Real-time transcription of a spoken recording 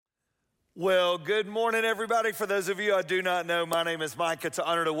Well, good morning, everybody. For those of you I do not know, my name is Mike. It's an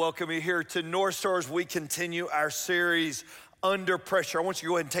honor to welcome you here to North Stars. We continue our series, Under Pressure. I want you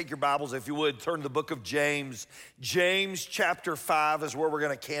to go ahead and take your Bibles, if you would. Turn to the book of James. James chapter 5 is where we're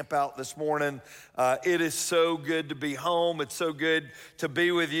going to camp out this morning. It is so good to be home. It's so good to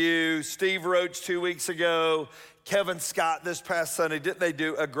be with you. Steve Roach 2 weeks ago. Kevin Scott this past Sunday. Didn't they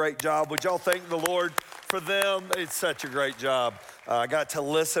do a great job? Would y'all thank the Lord for them? It's such a great job. I got to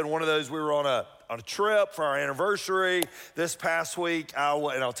listen. One of those, we were on a trip for our anniversary this past week.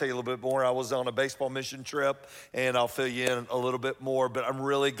 And I'll tell you a little bit more. I was on a baseball mission trip, and I'll fill you in a little bit more, but I'm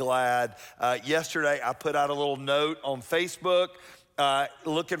really glad. Yesterday, I put out a little note on Facebook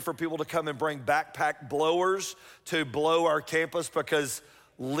looking for people to come and bring backpack blowers to blow our campus, because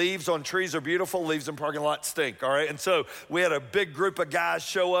leaves on trees are beautiful, leaves in parking lots stink, all right? And so we had a big group of guys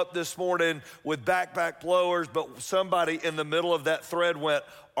show up this morning with backpack blowers, but somebody in the middle of that thread went,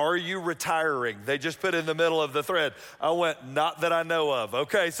 "Are you retiring?" They just put in the middle of the thread. I went, "Not that I know of."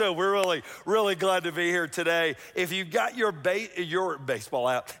 Okay, so we're really, really glad to be here today. If you've got your baseball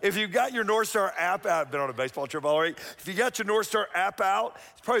app, if you've got your North Star app out, I've been on a baseball trip already. If you got your North Star app out,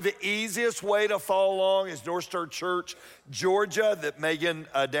 it's probably the easiest way to follow along is North Star Church, Georgia, that Megan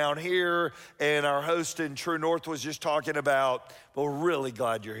down here and our host in True North was just talking about. But we're really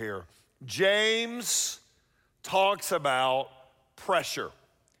glad you're here. James talks about pressure.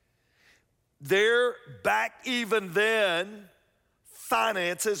 Back even then,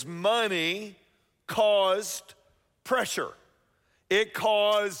 finances, money caused pressure. It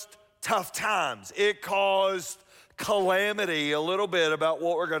caused tough times. It caused calamity, a little bit about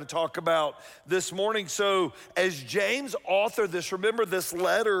what we're going to talk about this morning. So as James authored this, remember this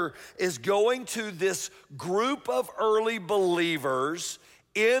letter is going to this group of early believers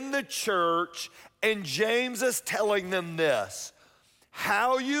in the church, and James is telling them this: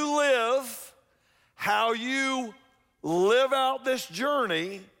 how you live out this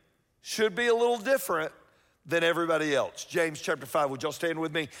journey should be a little different than everybody else. James chapter 5, would y'all stand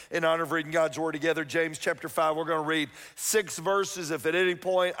with me in honor of reading God's word together? James chapter 5, we're gonna read 6 verses. If at any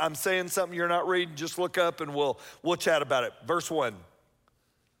point I'm saying something you're not reading, just look up and we'll chat about it. Verse 1,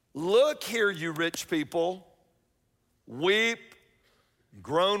 "Look here, you rich people, weep,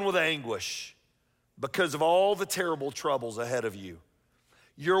 groan with anguish because of all the terrible troubles ahead of you.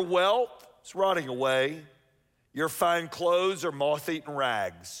 Your wealth is rotting away. Your fine clothes are moth-eaten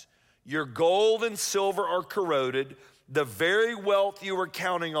rags. Your gold and silver are corroded. The very wealth you were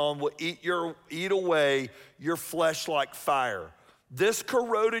counting on will eat away your flesh like fire. This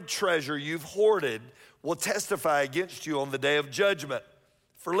corroded treasure you've hoarded will testify against you on the day of judgment.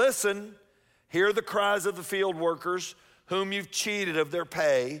 For listen, hear the cries of the field workers whom you've cheated of their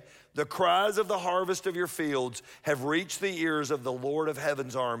pay. The cries of the harvest of your fields have reached the ears of the Lord of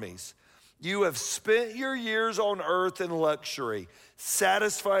heaven's armies. You have spent your years on earth in luxury,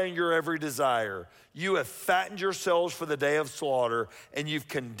 satisfying your every desire. You have fattened yourselves for the day of slaughter, and you've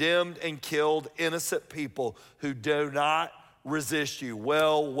condemned and killed innocent people who do not resist you."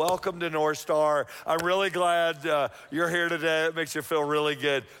 Well, welcome to North Star. I'm really glad you're here today. It makes you feel really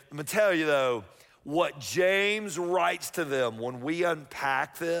good. I'm gonna tell you though, what James writes to them when we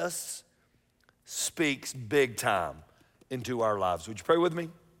unpack this speaks big time into our lives. Would you pray with me?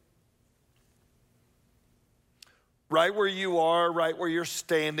 Right where you are, right where you're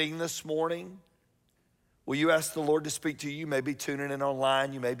standing this morning, will you ask the Lord to speak to you? You may be tuning in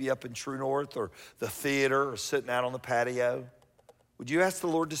online. You may be up in True North or the theater or sitting out on the patio. Would you ask the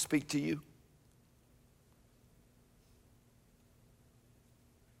Lord to speak to you?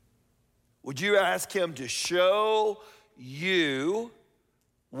 Would you ask him to show you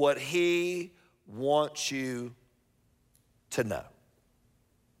what he wants you to know?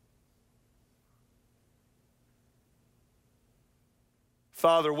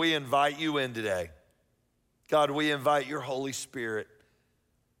 Father, we invite you in today. God, we invite your Holy Spirit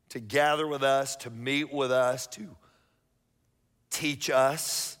to gather with us, to meet with us, to teach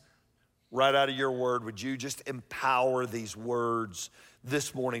us right out of your word. Would you just empower these words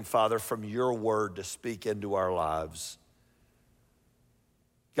this morning, Father, from your word to speak into our lives?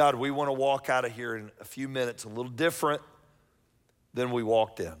 God, we want to walk out of here in a few minutes a little different than we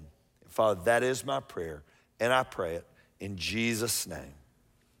walked in. Father, that is my prayer, and I pray it in Jesus' name.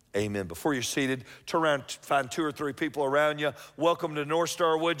 Amen. Before you're seated, turn around, find 2 or 3 people around you. Welcome to North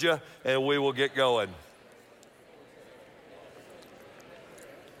Star, would you? And we will get going.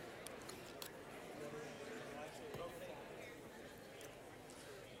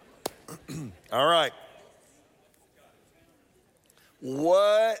 All right.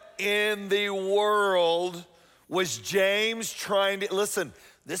 What in the world was James trying to, listen,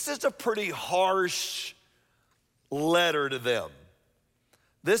 this is a pretty harsh letter to them.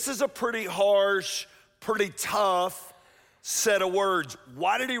 This is a pretty harsh, pretty tough set of words.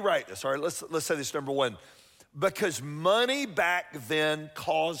 Why did he write this? All right, let's say this. Number one, because money back then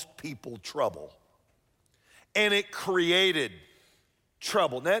caused people trouble, and it created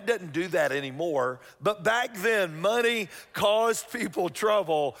trouble. Now, it doesn't do that anymore, but back then, money caused people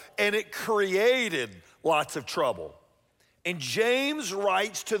trouble, and it created lots of trouble. And James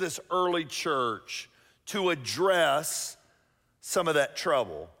writes to this early church to address some of that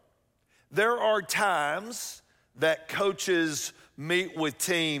trouble. There are times that coaches meet with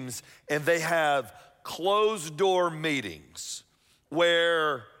teams and they have closed door meetings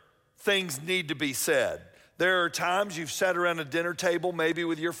where things need to be said. There are times you've sat around a dinner table, maybe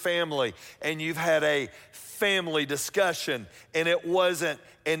with your family, and you've had a family discussion, and it wasn't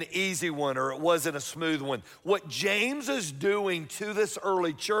an easy one or it wasn't a smooth one. What James is doing to this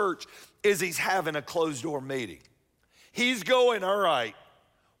early church is he's having a closed door meeting. He's going, all right,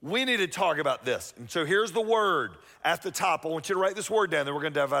 we need to talk about this. And so here's the word at the top. I want you to write this word down, then we're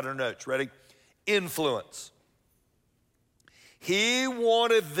going to divide our notes. Ready? Influence. He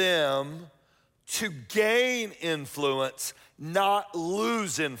wanted them to gain influence, not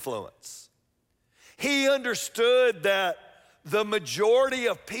lose influence. He understood that the majority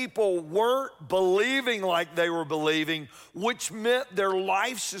of people weren't believing like they were believing, which meant their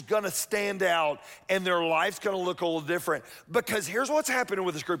life's is gonna stand out and their life's gonna look a little different. Because here's what's happening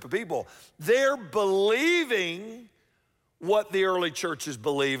with this group of people. They're believing what the early church is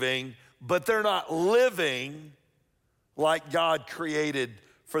believing, but they're not living like God created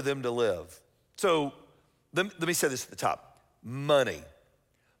for them to live. So let me say this at the top. Money.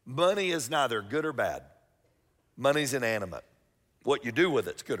 Money is neither good or bad. Money's inanimate. What you do with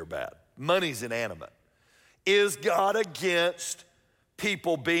it's good or bad. Money's inanimate. Is God against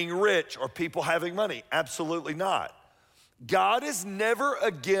people being rich or people having money? Absolutely not. God is never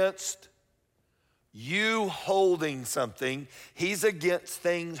against you holding something. He's against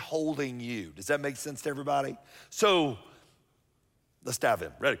things holding you. Does that make sense to everybody? So let's dive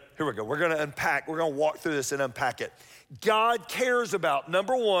in. Ready? Here we go. We're going to unpack. We're going to walk through this and unpack it. God cares about,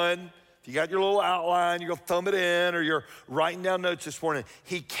 number one, if you got your little outline, you're going to thumb it in or you're writing down notes this morning,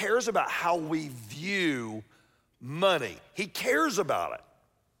 he cares about how we view money. He cares about it.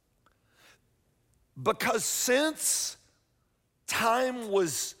 Because since time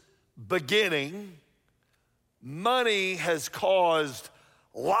was beginning, money has caused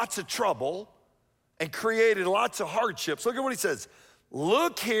lots of trouble and created lots of hardships. Look at what he says.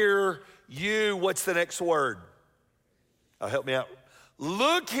 Look here, you, what's the next word? Oh, help me out.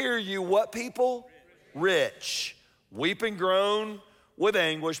 Look here, you what people? Rich. Weep and groan with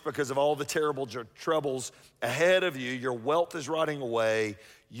anguish because of all the terrible troubles ahead of you. Your wealth is rotting away.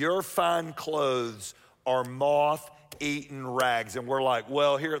 Your fine clothes are moth-eaten rags. And we're like,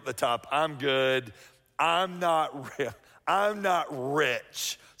 well, here at the top, I'm good. I'm not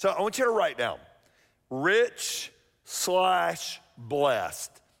rich. So I want you to write down, rich/blessed.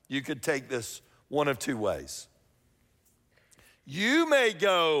 You could take this one of two ways. You may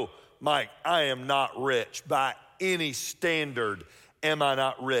go, Mike, I am not rich. By any standard, am I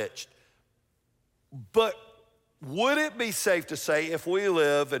not rich? But would it be safe to say if we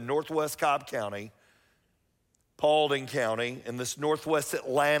live in Northwest Cobb County, Paulding County, in this Northwest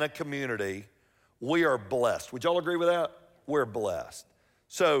Atlanta community, we are blessed? Would y'all agree with that? We're blessed.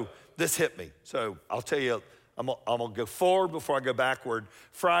 So this hit me. So I'll tell you, I'm gonna go forward before I go backward.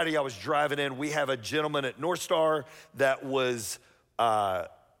 Friday, I was driving in. We have a gentleman at North Star that was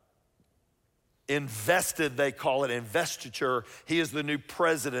invested, they call it investiture. He is the new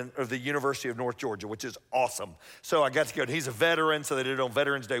president of the University of North Georgia, which is awesome. So I got to go, and he's a veteran, so they did it on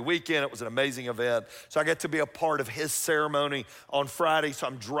Veterans Day weekend. It was an amazing event. So I got to be a part of his ceremony on Friday. So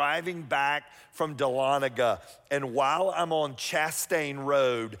I'm driving back from Dahlonega, and while I'm on Chastain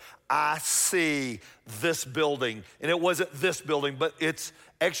Road, I see this building, and it wasn't this building, but it's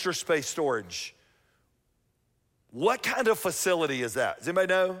extra space storage. What kind of facility is that? Does anybody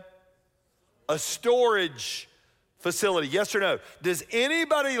know? A storage facility, yes or no? Does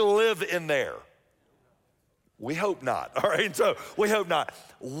anybody live in there? We hope not, all right? So we hope not.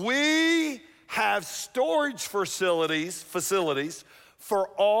 We have storage facilities for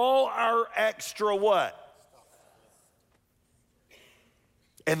all our extra what?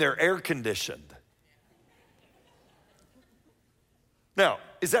 And they're air conditioned. Now,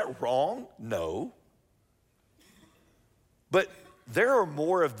 is that wrong? No. But there are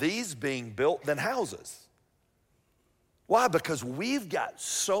more of these being built than houses. Why? Because we've got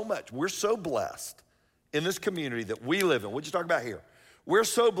so much. We're so blessed in this community that we live in. What you talk about here? We're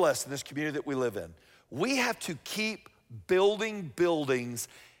so blessed in this community that we live in. We have to keep building buildings.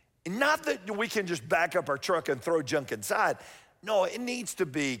 Not that we can just back up our truck and throw junk inside. No, it needs to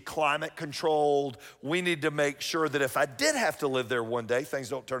be climate controlled. We need to make sure that if I did have to live there one day, things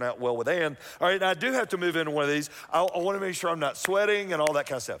don't turn out well with Ann. All right, and I do have to move into one of these. I want to make sure I'm not sweating and all that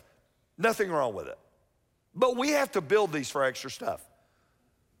kind of stuff. Nothing wrong with it. But we have to build these for extra stuff.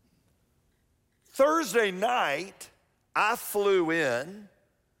 Thursday night, I flew in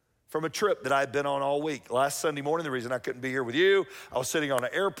from a trip that I'd been on all week. Last Sunday morning, the reason I couldn't be here with you, I was sitting on an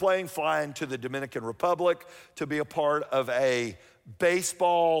airplane flying to the Dominican Republic to be a part of a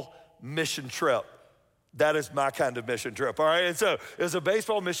baseball mission trip. That is my kind of mission trip, all right? And so it was a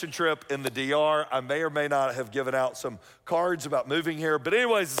baseball mission trip in the DR. I may or may not have given out some cards about moving here, but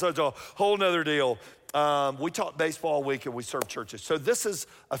anyways, it's a whole nother deal. We taught baseball all week and we served churches. So this is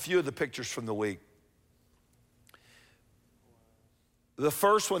a few of the pictures from the week. The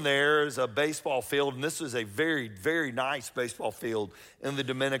first one there is a baseball field, and this is a very, very nice baseball field in the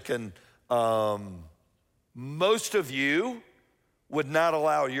Dominican. Most of you would not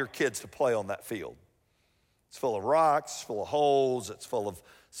allow your kids to play on that field. It's full of rocks, it's full of holes, it's full of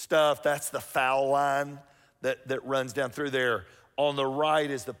stuff. That's the foul line that runs down through there. On the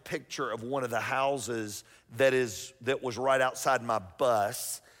right is the picture of one of the houses that was right outside my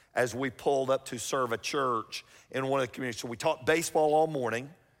bus as we pulled up to serve a church in one of the communities. So we taught baseball all morning,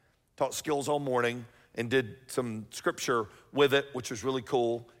 taught skills all morning, and did some scripture with it, which was really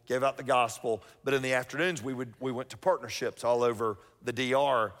cool, gave out the gospel. But in the afternoons, we went to partnerships all over the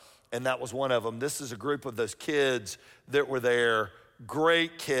DR, and that was one of them. This is a group of those kids that were there,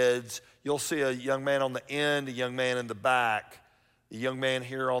 great kids. You'll see a young man on the end, a young man in the back, a young man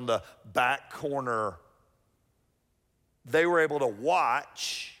here on the back corner. They were able to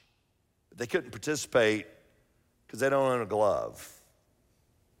watch, but they couldn't participate because they don't own a glove.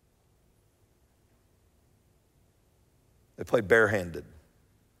 They played barehanded.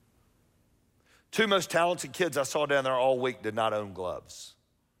 Two most talented kids I saw down there all week did not own gloves.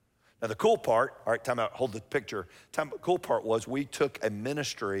 Now the cool part, all right, time out, hold the picture. The cool part was we took a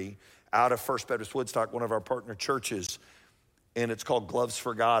ministry out of First Baptist Woodstock, one of our partner churches, and it's called Gloves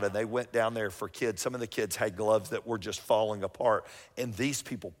for God, and they went down there for kids. Some of the kids had gloves that were just falling apart, and these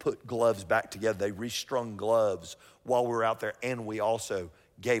people put gloves back together. They restrung gloves while we were out there, and we also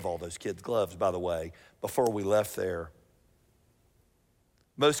gave all those kids gloves, by the way, before we left there.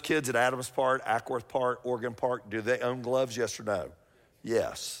 Most kids at Adams Park, Ackworth Park, Oregon Park, do they own gloves, yes or no?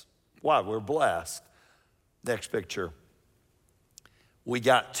 Yes. Why? We're blessed. Next picture. We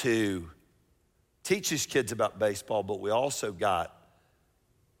got to teach these kids about baseball, but we also got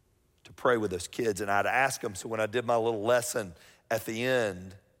to pray with those kids. And I'd ask them, so when I did my little lesson at the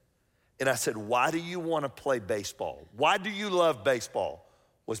end, and I said, why do you want to play baseball? Why do you love baseball?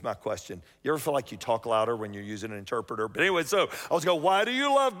 Was my question. You ever feel like you talk louder when you're using an interpreter? But anyway, so I was going, why do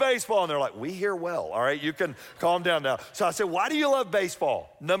you love baseball? And they're like, we hear well, all right? You can calm down now. So I said, why do you love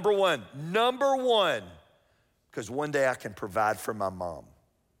baseball? Number one, because one day I can provide for my mom.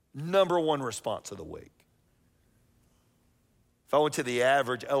 Number one response of the week. If I went to the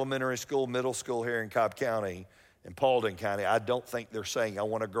average elementary school, middle school here in Cobb County, in Paulding County, I don't think they're saying I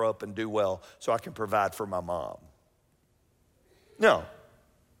want to grow up and do well so I can provide for my mom. No.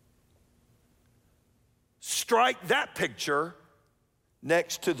 Strike that picture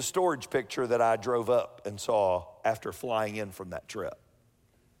next to the storage picture that I drove up and saw after flying in from that trip.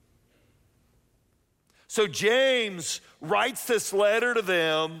 So James writes this letter to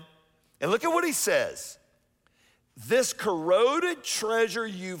them, and look at what he says. This corroded treasure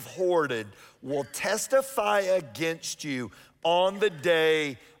you've hoarded will testify against you on the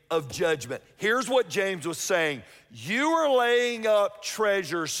day of judgment. Here's what James was saying. You are laying up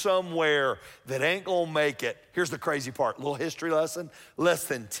treasure somewhere that ain't gonna make it. Here's the crazy part, little history lesson. Less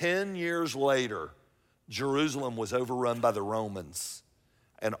than 10 years later, Jerusalem was overrun by the Romans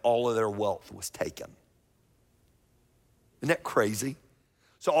and all of their wealth was taken. Isn't that crazy?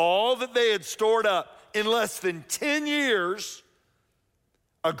 So all that they had stored up in less than 10 years,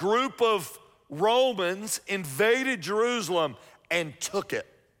 a group of Romans invaded Jerusalem and took it.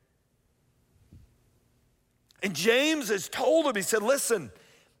 And James has told him, he said, listen,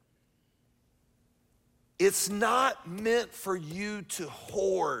 it's not meant for you to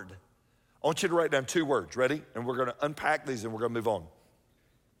hoard. I want you to write down 2 words, ready? And we're gonna unpack these and we're gonna move on.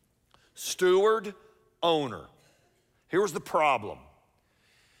 Steward, owner. Here was the problem.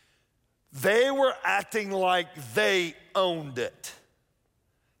 They were acting like they owned it.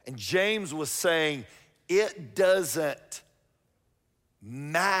 And James was saying, it doesn't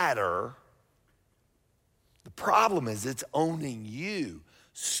matter. The The problem is it's owning you.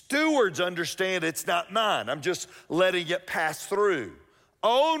 Stewards understand it's not mine. I'm just letting it pass through.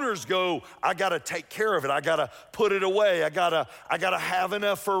 Owners go, I gotta take care of it. I gotta put it away. I gotta have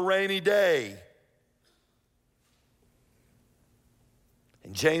enough for a rainy day.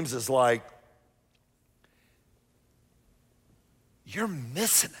 And James is like, you're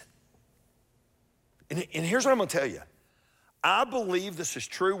missing it. And here's what I'm gonna tell you. I believe this is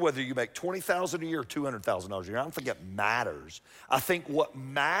true whether you make $20,000 a year or $200,000 a year. I don't think it matters. I think what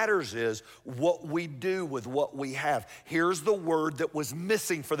matters is what we do with what we have. Here's the word that was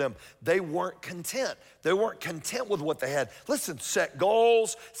missing for them. They weren't content. They weren't content with what they had. Listen, set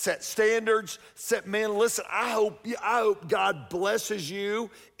goals, set standards, listen, I hope God blesses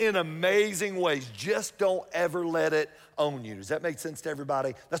you in amazing ways. Just don't ever let it own you. Does that make sense to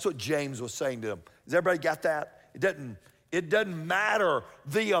everybody? That's what James was saying to them. Has everybody got that? It doesn't matter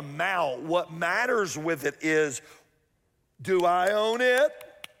the amount. What matters with it is, do I own it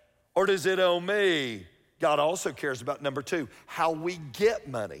or does it own me? God also cares about number two, how we get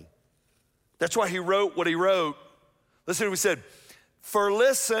money. That's why he wrote what he wrote. Listen to what he said. For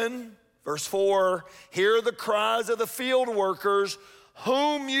listen, verse 4, hear the cries of the field workers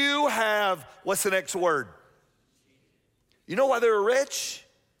whom you have, what's the next word? You know why they were rich?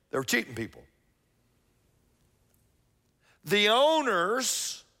 They were cheating people. The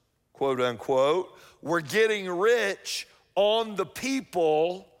owners, quote unquote, were getting rich on the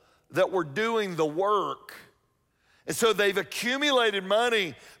people that were doing the work. And so they've accumulated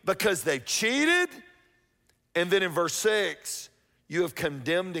money because they've cheated. And then in verse 6, you have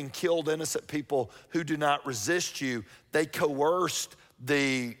condemned and killed innocent people who do not resist you. They coerced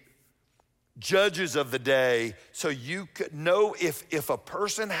the judges of the day so you could know if a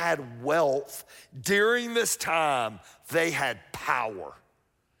person had wealth during this time, they had power.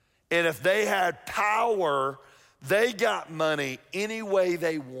 And if they had power, they got money any way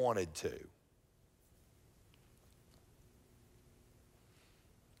they wanted to.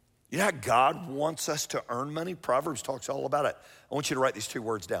 You know how God wants us to earn money? Proverbs talks all about it. I want you to write these two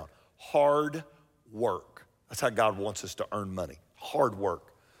words down. Hard work. That's how God wants us to earn money. Hard work.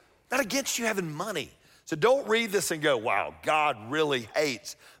 Not against you having money. So don't read this and go, wow, God really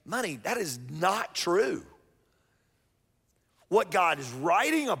hates money. That is not true. What God is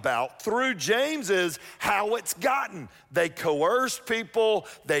writing about through James is how it's gotten. They coerced people,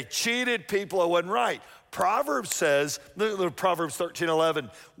 they cheated people, it wasn't right. Proverbs says, Proverbs 13:11,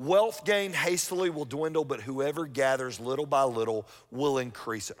 wealth gained hastily will dwindle, but whoever gathers little by little will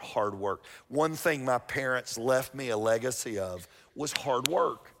increase it. Hard work. One thing my parents left me a legacy of was hard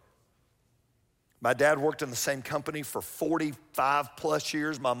work. My dad worked in the same company for 45 plus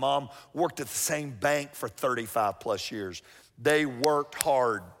years. My mom worked at the same bank for 35 plus years. They worked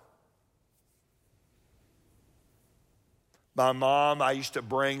hard. My mom, I used to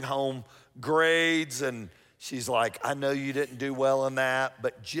bring home grades and she's like, I know you didn't do well in that,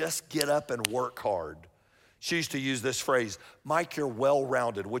 but just get up and work hard. She used to use this phrase, Mike, you're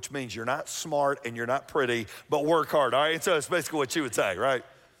well-rounded, which means you're not smart and you're not pretty, but work hard, all right? And so it's basically what she would say, right?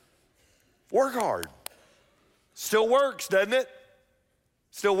 Work hard. Still works, doesn't it?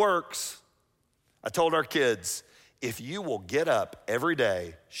 Still works. I told our kids, if you will get up every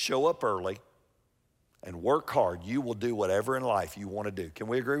day, show up early, and work hard, you will do whatever in life you want to do. Can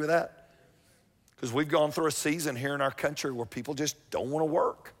we agree with that? Because we've gone through a season here in our country where people just don't want to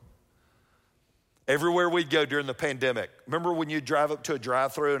work. Everywhere we'd go during the pandemic, remember when you'd drive up to a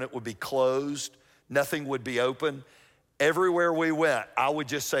drive-thru and it would be closed, nothing would be open? Everywhere we went, I would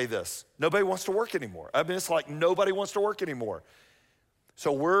just say this, nobody wants to work anymore. I mean, it's like nobody wants to work anymore.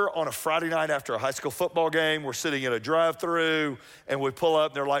 So we're on a Friday night after a high school football game, we're sitting in a drive-thru and we pull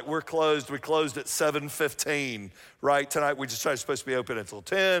up and they're like, we're closed. We closed at 7:15, right? Tonight we just supposed to be open until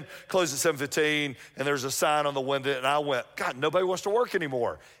 10, closed at 7:15, and there's a sign on the window and I went, God, nobody wants to work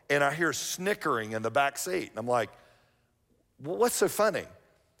anymore. And I hear snickering in the back seat. And I'm like, well, what's so funny?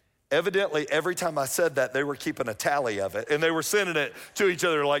 Evidently, every time I said that, they were keeping a tally of it. And they were sending it to each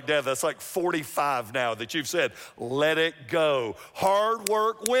other like, Dad, that's like 45 now that you've said, let it go. Hard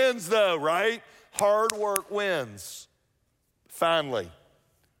work wins though, right? Hard work wins. Finally,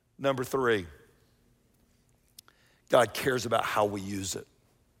 number 3, God cares about how we use it.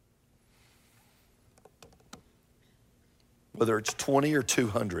 Whether it's 20 or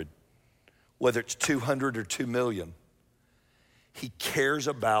 200, whether it's 200 or 2 million, He cares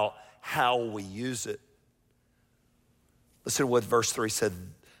about how we use it. Listen to what verse 3 said.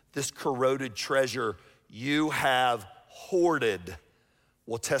 This corroded treasure you have hoarded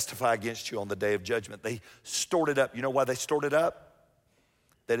will testify against you on the day of judgment. They stored it up. You know why they stored it up?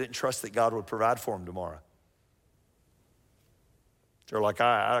 They didn't trust that God would provide for them tomorrow. They're like,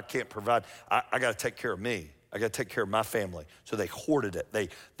 I can't provide. I got to take care of me. I got to take care of my family. So they hoarded it.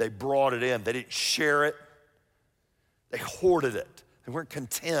 They brought it in. They didn't share it. They hoarded it. They weren't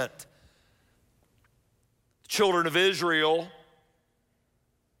content. The children of Israel,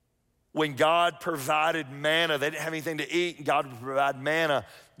 when God provided manna, they didn't have anything to eat, and God would provide manna.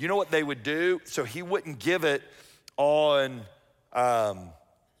 You know what they would do? So he wouldn't give it on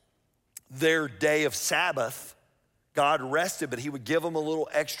their day of Sabbath. God rested, but he would give them a little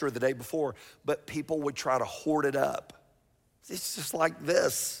extra the day before, but people would try to hoard it up. It's just like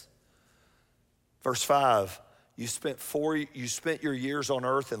this. Verse 5, you spent your years on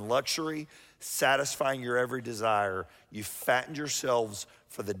earth in luxury, satisfying your every desire. You fattened yourselves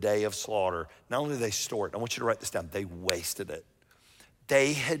for the day of slaughter. Not only did they store it, I want you to write this down, they wasted it.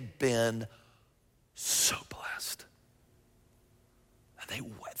 They had been so blessed. And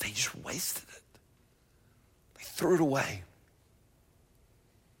they just wasted it. They threw it away.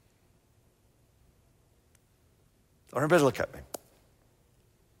 Everybody look at me.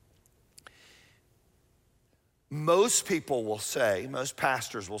 Most people will say, most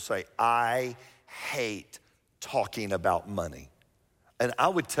pastors will say, I hate talking about money. And I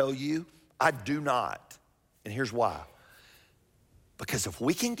would tell you, I do not. And here's why. Because if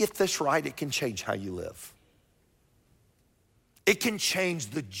we can get this right, it can change how you live. It can change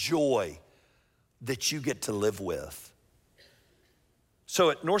the joy that you get to live with. So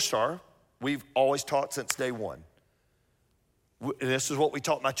at North Star, we've always taught since day one. And this is what we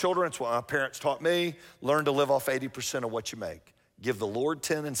taught my children. It's what my parents taught me. Learn to live off 80% of what you make. Give the Lord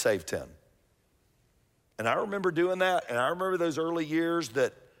 10 and save 10. And I remember doing that. And I remember those early years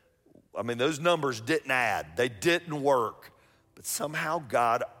those numbers didn't add. They didn't work. But somehow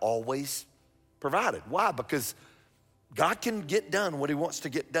God always provided. Why? Because God can get done what he wants to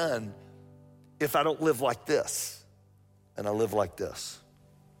get done if I don't live like this. And I live like this.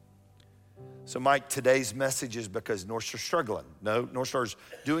 So Mike, today's message is because North Star's struggling. No, North Star's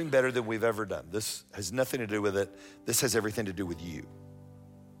doing better than we've ever done. This has nothing to do with it. This has everything to do with you.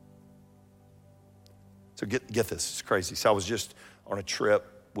 So get this, it's crazy. So I was just on a trip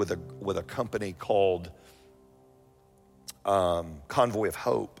with a company called Convoy of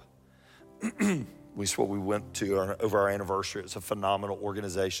Hope. It's what we went to over our anniversary. It's a phenomenal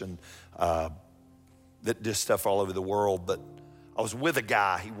organization that does stuff all over the world. But I was with a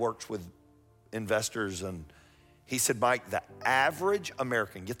guy, he works with investors, and he said, Mike, the average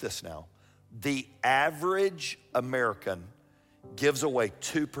American, get this now, the average American gives away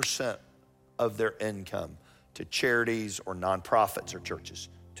 2% of their income to charities or nonprofits or churches.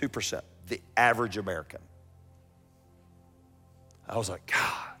 2%, the average American. I was like,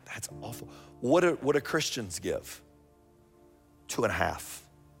 God, that's awful. What do Christians give? 2.5%.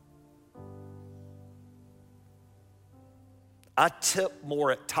 I tip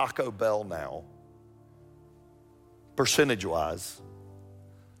more at Taco Bell now, percentage-wise,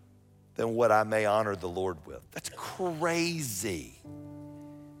 than what I may honor the Lord with. That's crazy.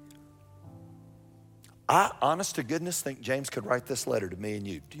 I, honest to goodness, think James could write this letter to me and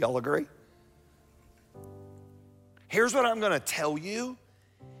you. Do y'all agree? Here's what I'm going to tell you.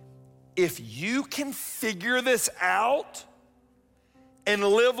 If you can figure this out and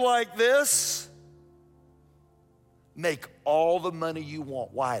live like this, make all the money you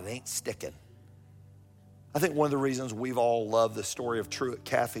want. Why? It ain't sticking. I think one of the reasons we've all loved the story of Truett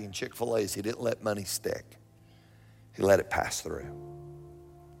Cathy and Chick-fil-A is he didn't let money stick. He let it pass through.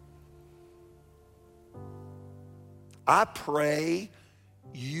 I pray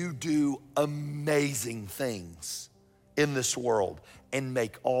you do amazing things in this world and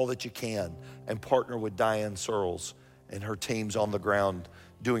make all that you can and partner with Diane Searles and her teams on the ground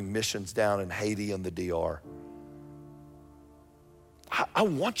doing missions down in Haiti and the DR. I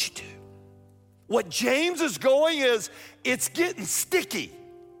want you to. What James is going is, it's getting sticky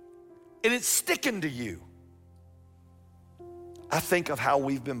and it's sticking to you. I think of how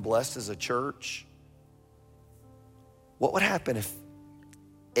we've been blessed as a church. What would happen if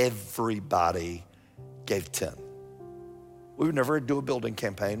everybody gave 10? We would never do a building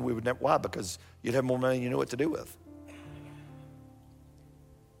campaign. We would never, why? Because you'd have more money than you know what to do with.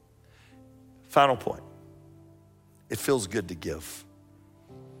 Final point. It feels good to give.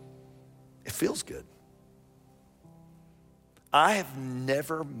 It feels good. I have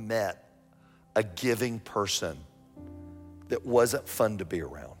never met a giving person that wasn't fun to be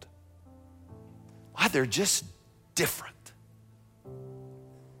around. Why? They're just different.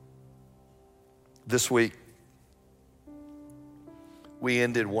 This week, we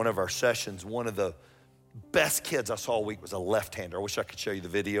ended one of our sessions. One of the Best kids I saw all week was a left-hander. I wish I could show you the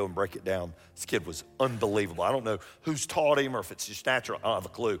video and break it down. This kid was unbelievable. I don't know who's taught him or if it's just natural. I don't have a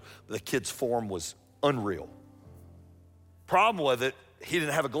clue. But the kid's form was unreal. Problem with it, he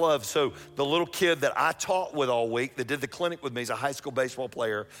didn't have a glove. So the little kid that I taught with all week that did the clinic with me, he's a high school baseball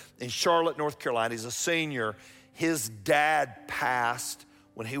player in Charlotte, North Carolina. He's a senior. His dad passed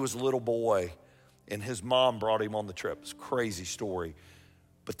when he was a little boy, and his mom brought him on the trip. It's a crazy story.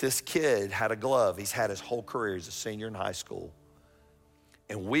 But this kid had a glove. He's had his whole career. He's a senior in high school.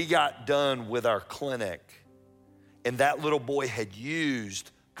 And we got done with our clinic, and that little boy had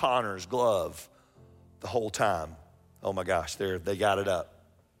used Connor's glove the whole time. Oh my gosh, they got it up.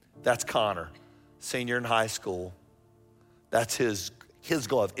 That's Connor, senior in high school. That's his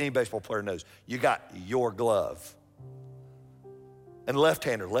glove. Any baseball player knows. You got your glove. And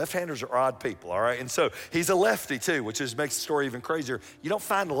left-handers are odd people, all right? And so he's a lefty too, which just makes the story even crazier. You don't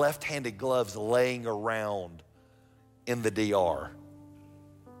find left-handed gloves laying around in the DR.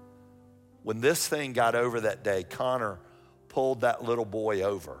 When this thing got over that day, Connor pulled that little boy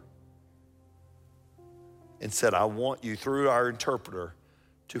over and said, I want you, through our interpreter,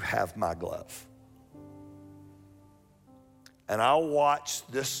 to have my glove. And I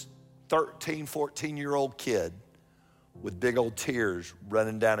watched this 13, 14-year-old kid with big old tears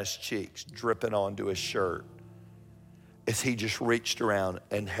running down his cheeks, dripping onto his shirt, as he just reached around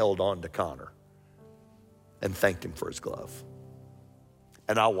and held on to Connor and thanked him for his glove.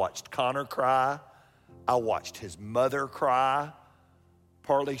 And I watched Connor cry. I watched his mother cry.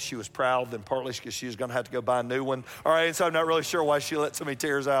 Partly she was proud, then partly because she was going to have to go buy a new one. All right, and so I'm not really sure why she let so many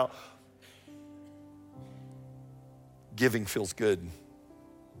tears out. Giving feels good.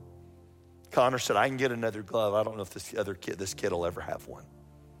 Connor said, I can get another glove. I don't know if this kid will ever have one.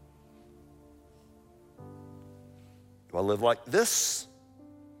 Do I live like this?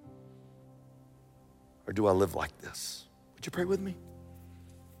 Or do I live like this? Would you pray with me?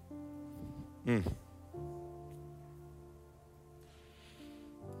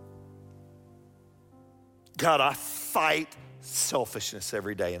 God, I fight selfishness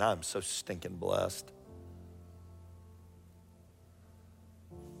every day, and I'm so stinking blessed.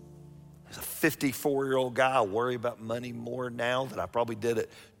 As a 54-year-old guy, I worry about money more now than I probably did at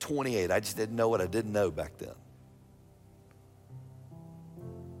 28. I just didn't know what I didn't know back then.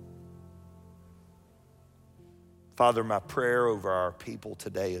 Father, my prayer over our people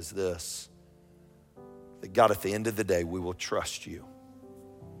today is this, that God, at the end of the day, we will trust you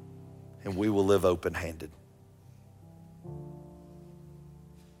and we will live open-handed.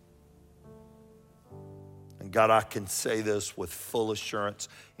 And God, I can say this with full assurance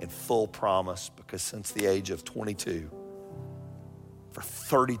and full promise because since the age of 22, for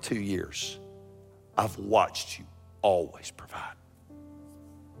 32 years, I've watched you always provide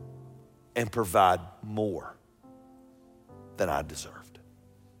and provide more than I deserved.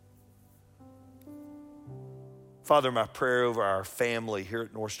 Father, my prayer over our family here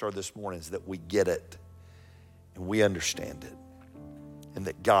at North Star this morning is that we get it and we understand it, and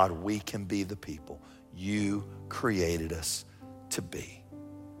that, God, we can be the people you created us to be.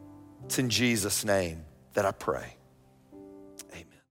 It's in Jesus' name that I pray.